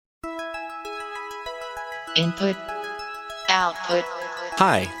Input, output.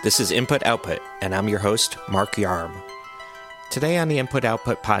 Hi, this is Input Output, and I'm your host, Mark Yarm. Today on the Input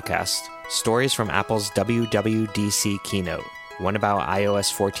Output podcast, stories from Apple's WWDC keynote, one about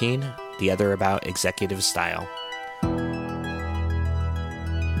iOS 14, the other about executive style.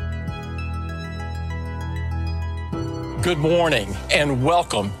 Good morning and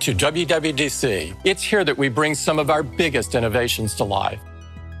welcome to WWDC. It's here that we bring some of our biggest innovations to life.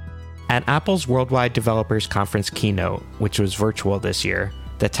 At Apple's Worldwide Developers Conference keynote, which was virtual this year,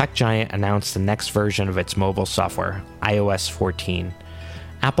 the tech giant announced the next version of its mobile software, iOS 14.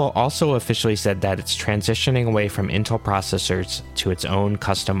 Apple also officially said that it's transitioning away from Intel processors to its own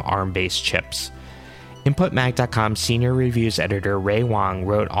custom ARM-based chips. InputMag.com senior reviews editor Ray Wong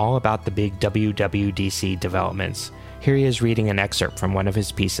wrote all about the big WWDC developments. Here he is reading an excerpt from one of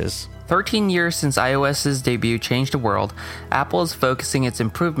his pieces. 13 years since iOS's debut changed the world, Apple is focusing its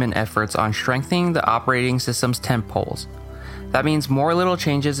improvement efforts on strengthening the operating system's tentpoles. That means more little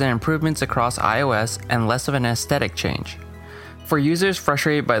changes and improvements across iOS and less of an aesthetic change. For users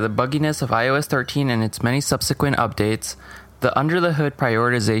frustrated by the bugginess of iOS 13 and its many subsequent updates, the under-the-hood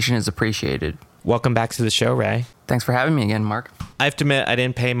prioritization is appreciated. Welcome back to the show, Ray. Thanks for having me again, Mark. I have to admit, I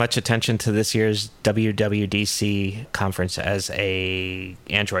didn't pay much attention to this year's WWDC conference as a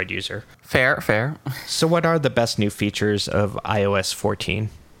Android user. Fair. So what are the best new features of iOS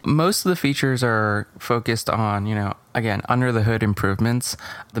 14? Most of the features are focused on, again, under-the-hood improvements.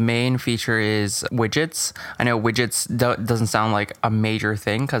 The main feature is widgets. I know widgets doesn't sound like a major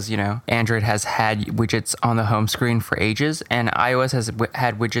thing because, Android has had widgets on the home screen for ages, and iOS has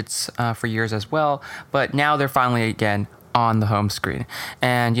had widgets for years as well. But now they're finally, again, on the home screen.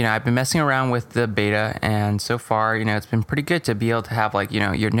 And, I've been messing around with the beta, and so far, it's been pretty good to be able to have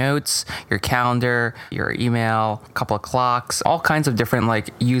your notes, your calendar, your email, a couple of clocks, all kinds of different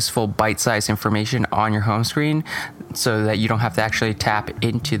useful bite-sized information on your home screen so that you don't have to actually tap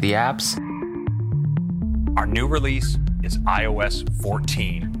into the apps. Our new release is iOS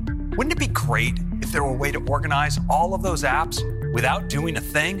 14. Wouldn't it be great if there were a way to organize all of those apps without doing a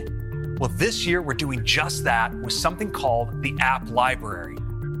thing? Well, this year we're doing just that with something called the App Library.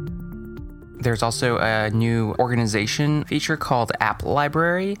 There's also a new organization feature called App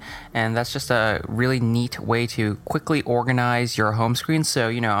Library, and that's just a really neat way to quickly organize your home screen. So,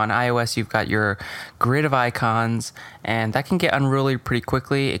 on iOS, you've got your grid of icons, and that can get unruly pretty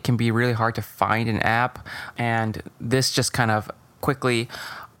quickly. It can be really hard to find an app, and this just kind of quickly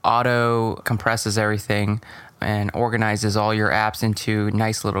auto compresses everything and organizes all your apps into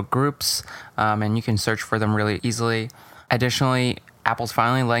nice little groups, and you can search for them really easily. Additionally, Apple's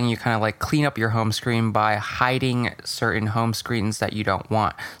finally letting you kind of clean up your home screen by hiding certain home screens that you don't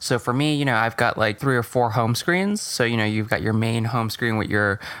want. So for me, I've got 3 or 4 home screens. So, you've got your main home screen with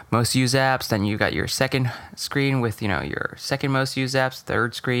your most used apps. Then you've got your second screen with, your second most used apps.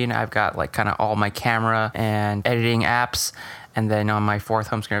 Third screen, I've got kind of all my camera and editing apps. And then on my fourth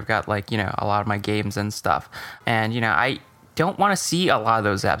home screen, I've got a lot of my games and stuff. And, I don't want to see a lot of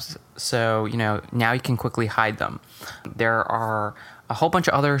those apps. So, now you can quickly hide them. There are a whole bunch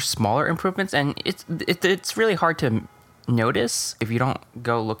of other smaller improvements, and it's really hard to notice if you don't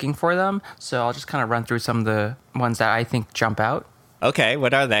go looking for them. So I'll just kind of run through some of the ones that I think jump out. Okay,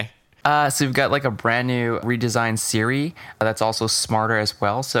 what are they? So we've got a brand new redesigned Siri that's also smarter as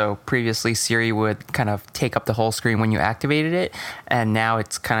well. So previously Siri would kind of take up the whole screen when you activated it, and now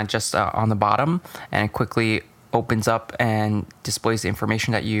it's kind of just on the bottom, and it quickly opens up and displays the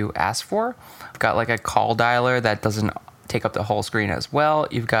information that you asked for. We've got a call dialer that doesn't take up the whole screen as well.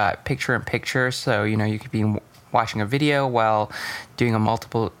 You've got picture-in-picture, so you could be watching a video while doing a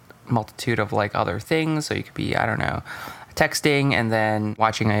multitude of other things. So you could be, texting and then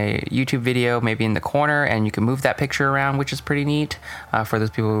watching a YouTube video maybe in the corner, and you can move that picture around, which is pretty neat for those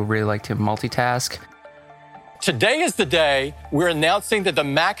people who really like to multitask. Today is the day we're announcing that the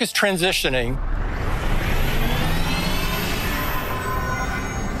Mac is transitioning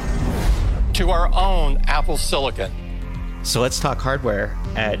to our own Apple Silicon. So let's talk hardware.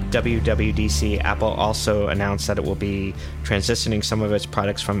 At WWDC, Apple also announced that it will be transitioning some of its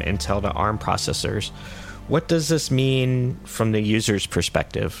products from Intel to ARM processors. What does this mean from the user's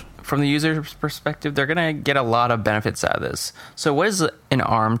perspective? From the user's perspective, they're going to get a lot of benefits out of this. So what is an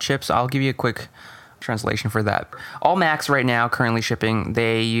ARM chip? So I'll give you a quick translation for that. All Macs right now currently shipping,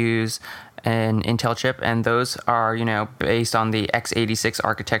 they use an Intel chip, and those are, based on the x86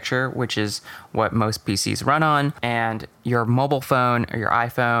 architecture, which is what most PCs run on. And your mobile phone or your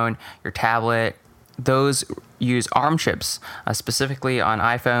iPhone, your tablet, those use ARM chips. Specifically on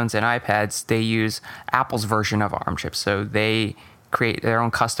iPhones and iPads, they use Apple's version of ARM chips. So they create their own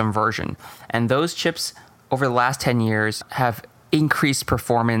custom version. And those chips over the last 10 years have increased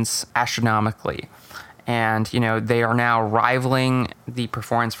performance astronomically. And, they are now rivaling the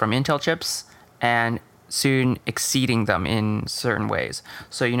performance from Intel chips and soon exceeding them in certain ways.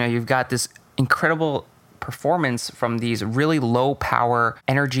 So, you've got this incredible performance from these really low power,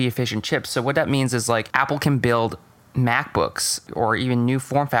 energy efficient chips. So what that means is like Apple can build MacBooks or even new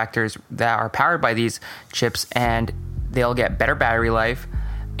form factors that are powered by these chips, and they'll get better battery life,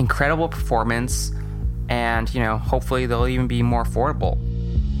 incredible performance, and hopefully they'll even be more affordable.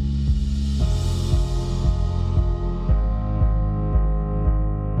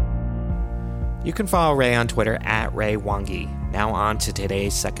 You can follow Ray on Twitter at Ray Wongy. Now on to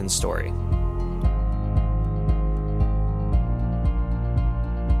today's second story.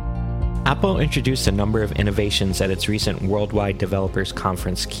 Apple introduced a number of innovations at its recent Worldwide Developers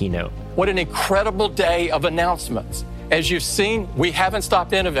Conference keynote. What an incredible day of announcements. As you've seen, we haven't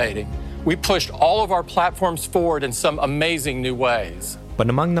stopped innovating. We pushed all of our platforms forward in some amazing new ways. But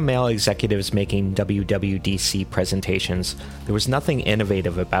among the male executives making WWDC presentations, there was nothing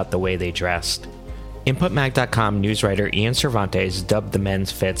innovative about the way they dressed. InputMag.com news writer Ian Cervantes dubbed the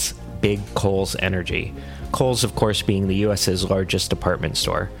men's fits Big Kohl's Energy. Kohl's, of course, being the U.S.'s largest department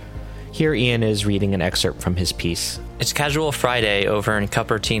store. Here Ian is reading an excerpt from his piece. It's Casual Friday over in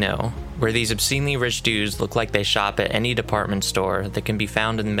Cupertino, where these obscenely rich dudes look like they shop at any department store that can be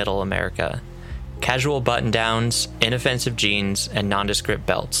found in Middle America. Casual button-downs, inoffensive jeans, and nondescript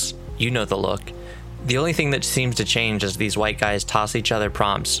belts. You know the look. The only thing that seems to change as these white guys toss each other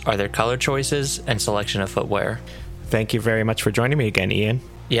prompts are their color choices and selection of footwear. Thank you very much for joining me again, Ian.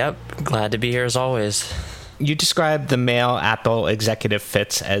 Yep, glad to be here as always. You described the male Apple executive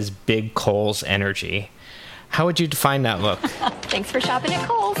fits as Big Kohl's Energy. How would you define that look? Thanks for shopping at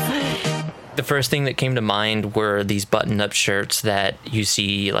Kohl's. The first thing that came to mind were these button-up shirts that you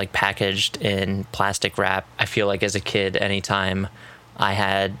see like packaged in plastic wrap. I feel like as a kid, anytime I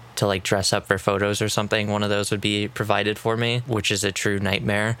had to like dress up for photos or something, one of those would be provided for me, which is a true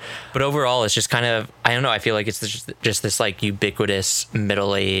nightmare. But overall, it's just kind of, I don't know, I feel like it's just this like ubiquitous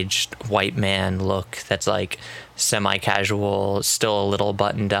middle-aged white man look that's like semi-casual, still a little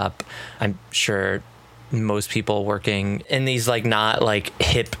buttoned up. I'm sure most people working in these like not like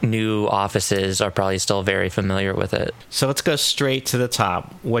hip new offices are probably still very familiar with it. So let's go straight to the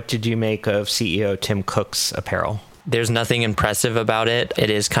top. What did you make of CEO Tim Cook's apparel? There's nothing impressive about it.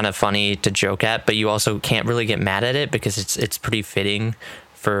 It is kind of funny to joke at, but you also can't really get mad at it because it's pretty fitting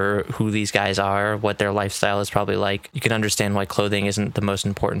for who these guys are, what their lifestyle is probably like. You can understand why clothing isn't the most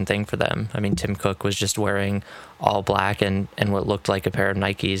important thing for them. I mean, Tim Cook was just wearing all black and what looked like a pair of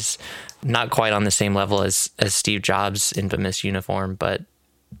Nikes. Not quite on the same level as Steve Jobs' infamous uniform, but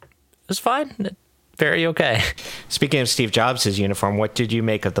it was fine. Very okay. Speaking of Steve Jobs' uniform, what did you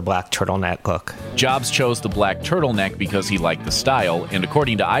make of the black turtleneck look? Jobs chose the black turtleneck because he liked the style, and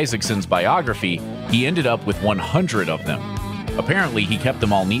according to Isaacson's biography, he ended up with 100 of them. Apparently, he kept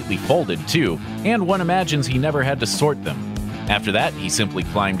them all neatly folded, too, and one imagines he never had to sort them. After that, he simply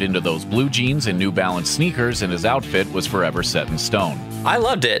climbed into those blue jeans and New Balance sneakers, and his outfit was forever set in stone. I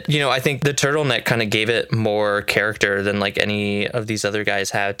loved it. I think the turtleneck kind of gave it more character than like any of these other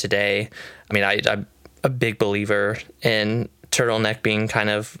guys have today. I mean, I'm a big believer in turtleneck being kind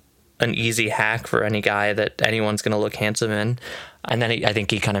of an easy hack for any guy that anyone's going to look handsome in. And then I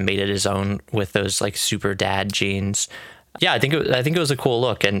think he kind of made it his own with those like super dad jeans. Yeah, I think it was a cool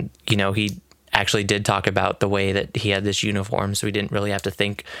look. And, he actually did talk about the way that he had this uniform, so he didn't really have to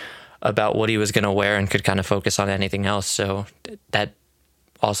think about what he was going to wear and could kind of focus on anything else. So that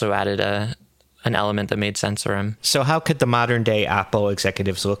also added an element that made sense for him. So how could the modern day Apple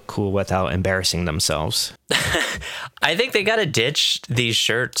executives look cool without embarrassing themselves? I think they got to ditch these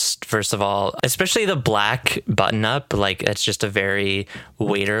shirts, first of all, especially the black button up. Like, it's just a very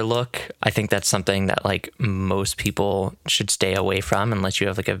waiter look. I think that's something that like most people should stay away from unless you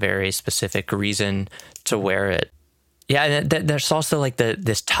have like a very specific reason to wear it. Yeah, and there's also like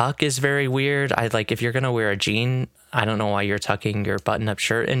this tuck is very weird. If you're going to wear a jean, I don't know why you're tucking your button-up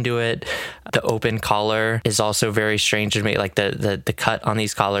shirt into it. The open collar is also very strange to me. Like the cut on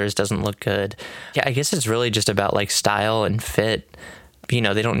these collars doesn't look good. Yeah, I guess it's really just about like style and fit. They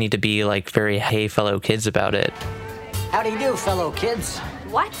don't need to be like very hey fellow kids about it. How do you do, fellow kids?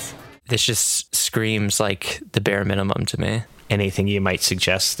 What? This just screams like the bare minimum to me. Anything you might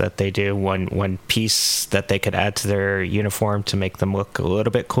suggest that they do? One piece that they could add to their uniform to make them look a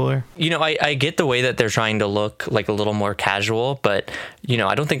little bit cooler? I get the way that they're trying to look like a little more casual, but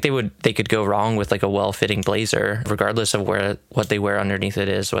I don't think they could go wrong with like a well-fitting blazer, regardless of what they wear underneath it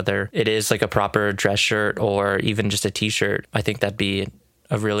is, whether it is like a proper dress shirt or even just a t-shirt. I think that'd be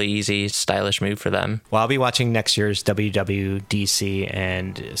a really easy, stylish move for them. Well, I'll be watching next year's WWDC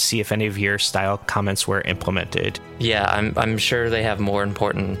and see if any of your style comments were implemented. Yeah, I'm sure they have more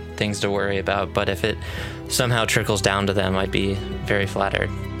important things to worry about, but if it somehow trickles down to them, I'd be very flattered.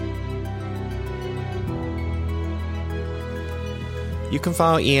 You can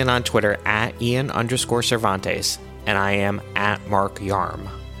follow Ian on Twitter at Ian_Cervantes, and I am at Mark Yarm.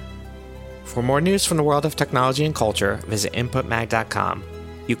 For more news from the world of technology and culture, visit inputmag.com.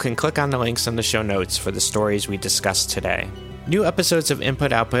 You can click on the links in the show notes for the stories we discussed today. New episodes of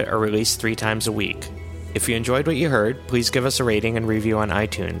Input Output are released 3 times a week. If you enjoyed what you heard, please give us a rating and review on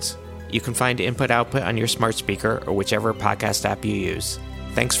iTunes. You can find Input Output on your smart speaker or whichever podcast app you use.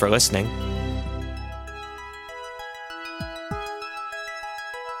 Thanks for listening.